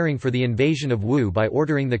preparing for the invasion of Wu by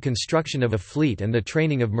ordering the construction of a fleet and the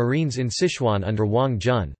training of marines in Sichuan under Wang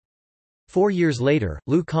Jun. 4 years later,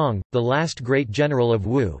 Lu Kang, the last great general of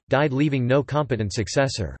Wu, died leaving no competent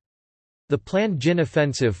successor. The planned Jin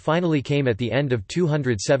offensive finally came at the end of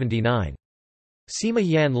 279. Sima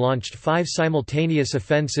Yan launched 5 simultaneous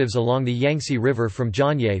offensives along the Yangtze River from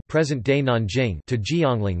Jianye present-day Nanjing to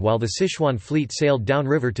Jiangling while the Sichuan fleet sailed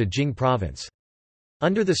downriver to Jing province.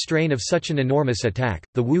 Under the strain of such an enormous attack,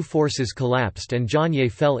 the Wu forces collapsed and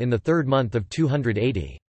Jianye fell in the third month of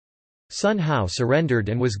 280. Sun Hao surrendered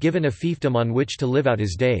and was given a fiefdom on which to live out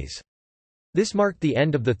his days. This marked the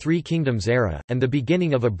end of the Three Kingdoms era, and the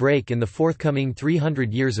beginning of a break in the forthcoming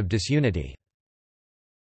 300 years of disunity.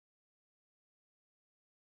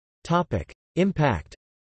 Impact.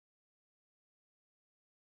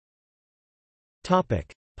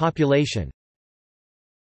 Population.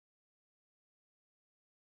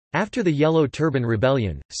 After the Yellow Turban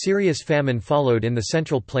Rebellion, serious famine followed in the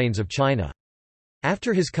central plains of China.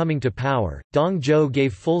 After his coming to power, Dong Zhou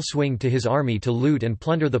gave full swing to his army to loot and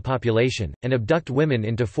plunder the population, and abduct women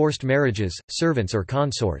into forced marriages, servants or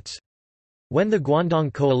consorts. When the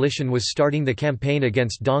Guangdong coalition was starting the campaign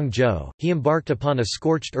against Dong Zhou, he embarked upon a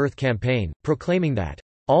scorched earth campaign, proclaiming that,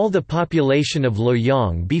 "All the population of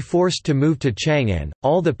Luoyang be forced to move to Chang'an,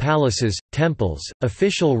 all the palaces, temples,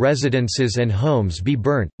 official residences and homes be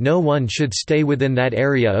burnt, no one should stay within that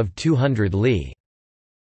area of 200 li."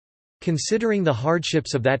 Considering the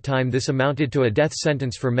hardships of that time, this amounted to a death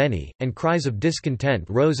sentence for many, and cries of discontent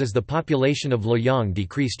rose as the population of Luoyang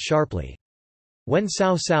decreased sharply. When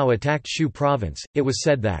Cao Cao attacked Shu province, it was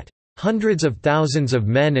said that, "Hundreds of thousands of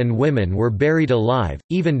men and women were buried alive,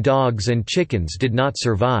 even dogs and chickens did not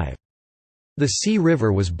survive. The Sea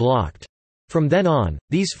River was blocked. From then on,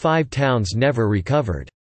 these 5 towns never recovered."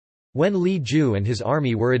 When Li Ju and his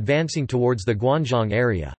army were advancing towards the Guanzhong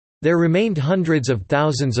area, "There remained hundreds of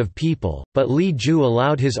thousands of people, but Li Ju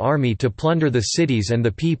allowed his army to plunder the cities and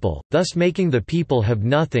the people, thus making the people have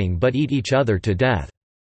nothing but eat each other to death."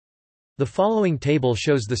 The following table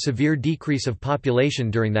shows the severe decrease of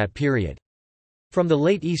population during that period. From the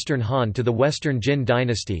late Eastern Han to the Western Jin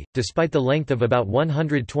dynasty, despite the length of about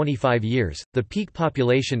 125 years, the peak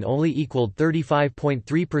population only equaled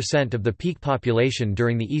 35.3% of the peak population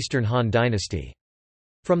during the Eastern Han dynasty.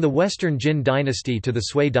 From the Western Jin dynasty to the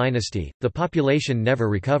Sui dynasty, the population never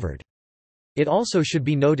recovered. It also should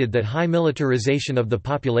be noted that high militarization of the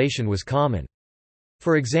population was common.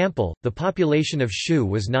 For example, the population of Shu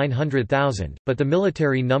was 900,000, but the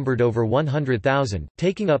military numbered over 100,000,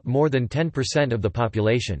 taking up more than 10% of the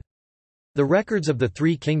population. The records of the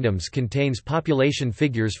Three Kingdoms contains population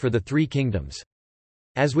figures for the Three Kingdoms.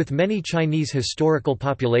 As with many Chinese historical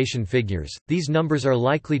population figures, these numbers are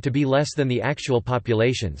likely to be less than the actual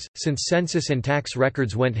populations, since census and tax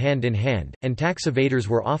records went hand in hand, and tax evaders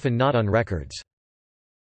were often not on records.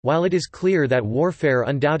 While it is clear that warfare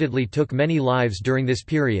undoubtedly took many lives during this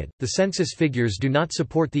period, the census figures do not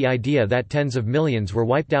support the idea that tens of millions were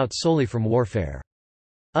wiped out solely from warfare.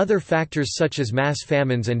 Other factors such as mass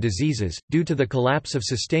famines and diseases, due to the collapse of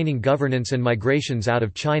sustaining governance and migrations out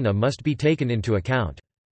of China, must be taken into account.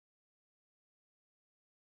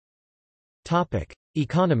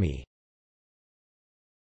 Economy.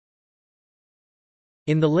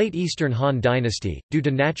 In the late Eastern Han dynasty, due to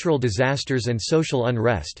natural disasters and social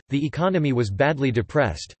unrest, the economy was badly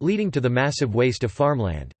depressed, leading to the massive waste of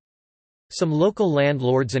farmland. Some local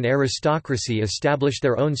landlords and aristocracy established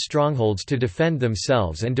their own strongholds to defend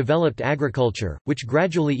themselves and developed agriculture, which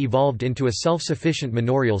gradually evolved into a self-sufficient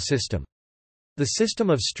manorial system. The system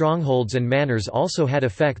of strongholds and manors also had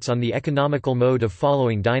effects on the economical mode of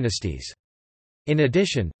following dynasties. In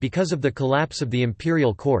addition, because of the collapse of the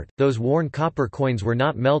imperial court, those worn copper coins were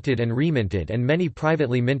not melted and reminted and many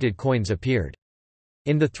privately minted coins appeared.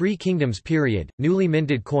 In the Three Kingdoms period, newly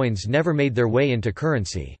minted coins never made their way into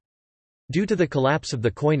currency. Due to the collapse of the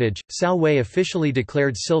coinage, Cao Wei officially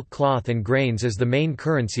declared silk cloth and grains as the main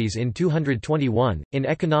currencies in 221. In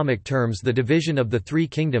economic terms, the division of the Three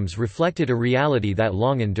Kingdoms reflected a reality that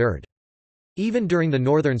long endured. Even during the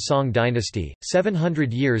Northern Song dynasty,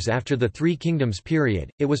 700 years after the Three Kingdoms period,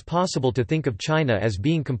 it was possible to think of China as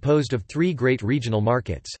being composed of three great regional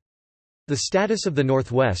markets. The status of the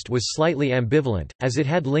Northwest was slightly ambivalent, as it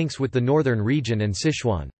had links with the northern region and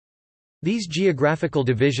Sichuan. These geographical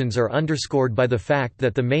divisions are underscored by the fact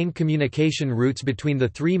that the main communication routes between the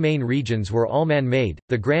three main regions were all man-made: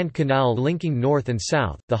 the Grand Canal linking north and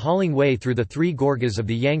south, the hauling way through the three gorges of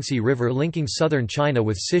the Yangtze River linking southern China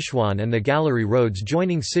with Sichuan, and the gallery roads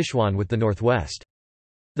joining Sichuan with the northwest.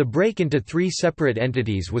 The break into three separate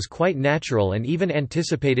entities was quite natural and even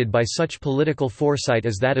anticipated by such political foresight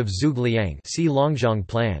as that of Zhuge Liang. See Longzhong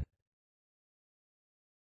Plan.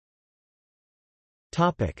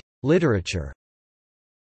 Literature.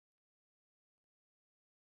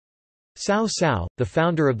 Cao Cao, the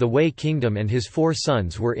founder of the Wei Kingdom, and his four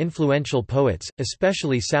sons were influential poets,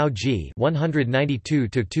 especially Cao Ji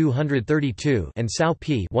 (192–232) and Cao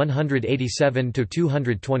Pi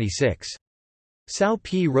 (187–226). Cao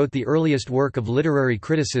Pi wrote the earliest work of literary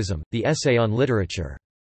criticism, the Essay on Literature.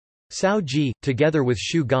 Cao Ji, together with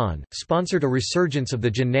Xu Gan, sponsored a resurgence of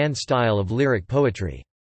the Jiannan style of lyric poetry.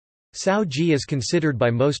 Cao Ji is considered by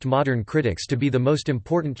most modern critics to be the most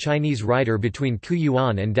important Chinese writer between Qu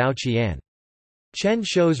Yuan and Dao Qian. Chen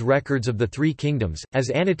shows records of the Three Kingdoms, as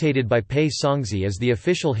annotated by Pei Songzi, as the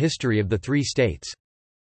official history of the three states.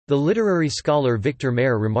 The literary scholar Victor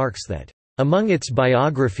Mayer remarks that among its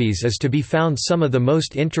biographies is to be found some of the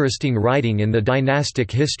most interesting writing in the dynastic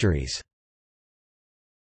histories.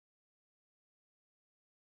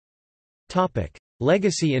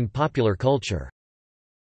 Legacy in popular culture.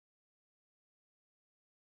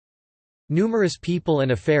 Numerous people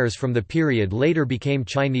and affairs from the period later became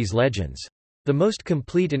Chinese legends. The most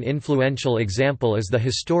complete and influential example is the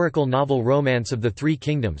historical novel Romance of the Three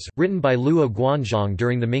Kingdoms, written by Luo Guanzhong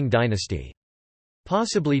during the Ming dynasty.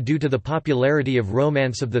 Possibly due to the popularity of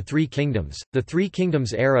Romance of the Three Kingdoms, the Three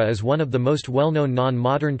Kingdoms era is one of the most well-known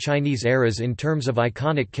non-modern Chinese eras in terms of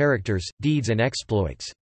iconic characters, deeds and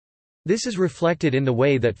exploits. This is reflected in the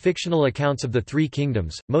way that fictional accounts of the Three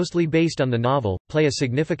Kingdoms, mostly based on the novel, play a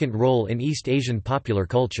significant role in East Asian popular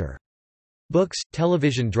culture. Books,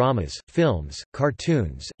 television dramas, films,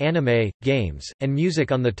 cartoons, anime, games, and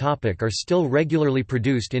music on the topic are still regularly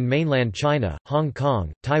produced in mainland China, Hong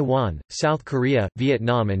Kong, Taiwan, South Korea,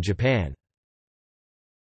 Vietnam and Japan.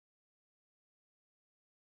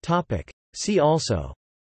 See also: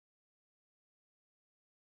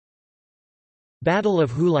 Battle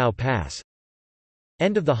of Hulao Pass,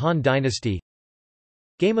 End of the Han Dynasty,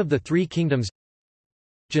 Game of the Three Kingdoms,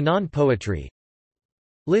 Jiannan poetry,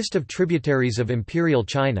 List of tributaries of Imperial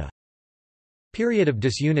China, Period of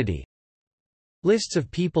disunity, Lists of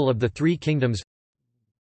people of the Three Kingdoms,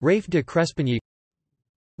 Rafe de Crespigny,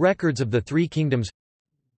 Records of the Three Kingdoms,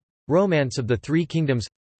 Romance of the Three Kingdoms,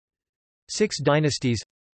 Six Dynasties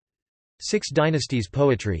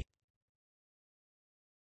poetry.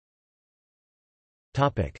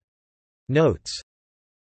 Notes.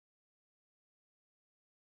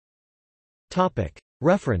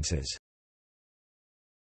 References.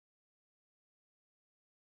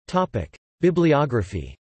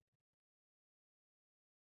 Bibliography.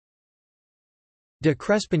 De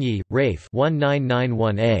Crespigny, Rafe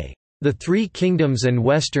 1991a. The Three Kingdoms and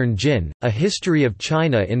Western Jin, A History of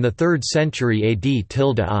China in the 3rd Century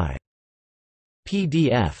AD-I.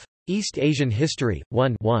 PDF. East Asian History,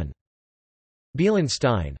 1 1.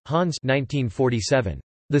 Bielenstein, Hans 1947.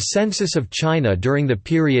 The Census of China during the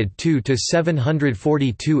period 2 to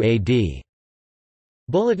 742 AD.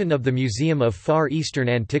 Bulletin of the Museum of Far Eastern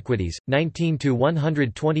Antiquities, 19 to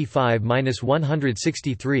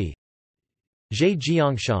 125–163. Zhe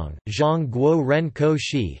Jiangshang, Zhang Guo Ren Ko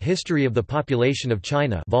Shi History of the Population of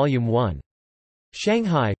China, Volume 1.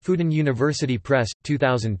 Shanghai, Fudan University Press,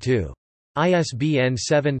 2002. ISBN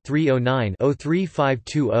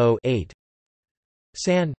 7-309-03520-8.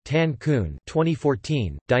 San, Tan Kun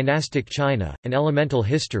 2014, Dynastic China, An Elemental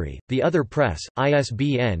History, The Other Press,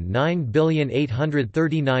 ISBN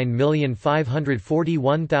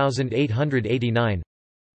 9783541,889.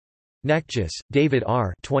 Nekjis, David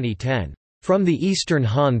R. 2010. From the Eastern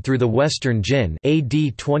Han Through the Western Jin AD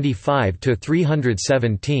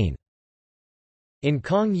 25–317. In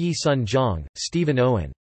Kong Yi Sun Zhang, Stephen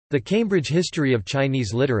Owen. The Cambridge History of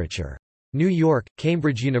Chinese Literature. New York,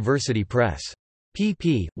 Cambridge University Press.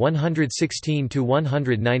 pp.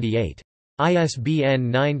 116–198.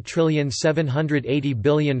 ISBN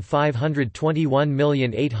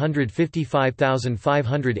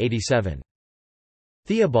 9780521855587.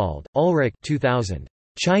 Theobald, Ulrich 2000.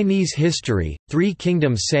 Chinese History, Three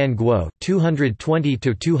Kingdoms San Guo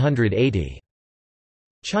 220–280.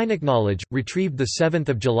 Chinaknowledge, retrieved 7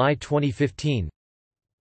 July 2015.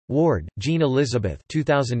 Ward, Jean Elizabeth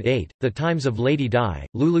 2008, The Times of Lady Di,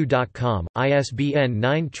 Lulu.com, ISBN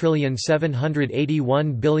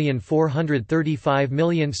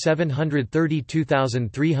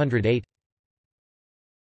 9781435732308.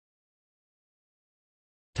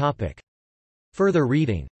 Further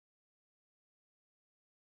reading.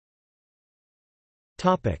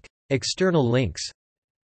 External links.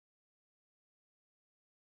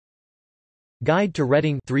 Guide to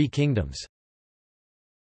Reading Three Kingdoms.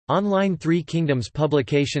 Online Three Kingdoms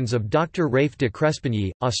publications of Dr. Rafe de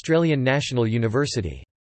Crespigny, Australian National University.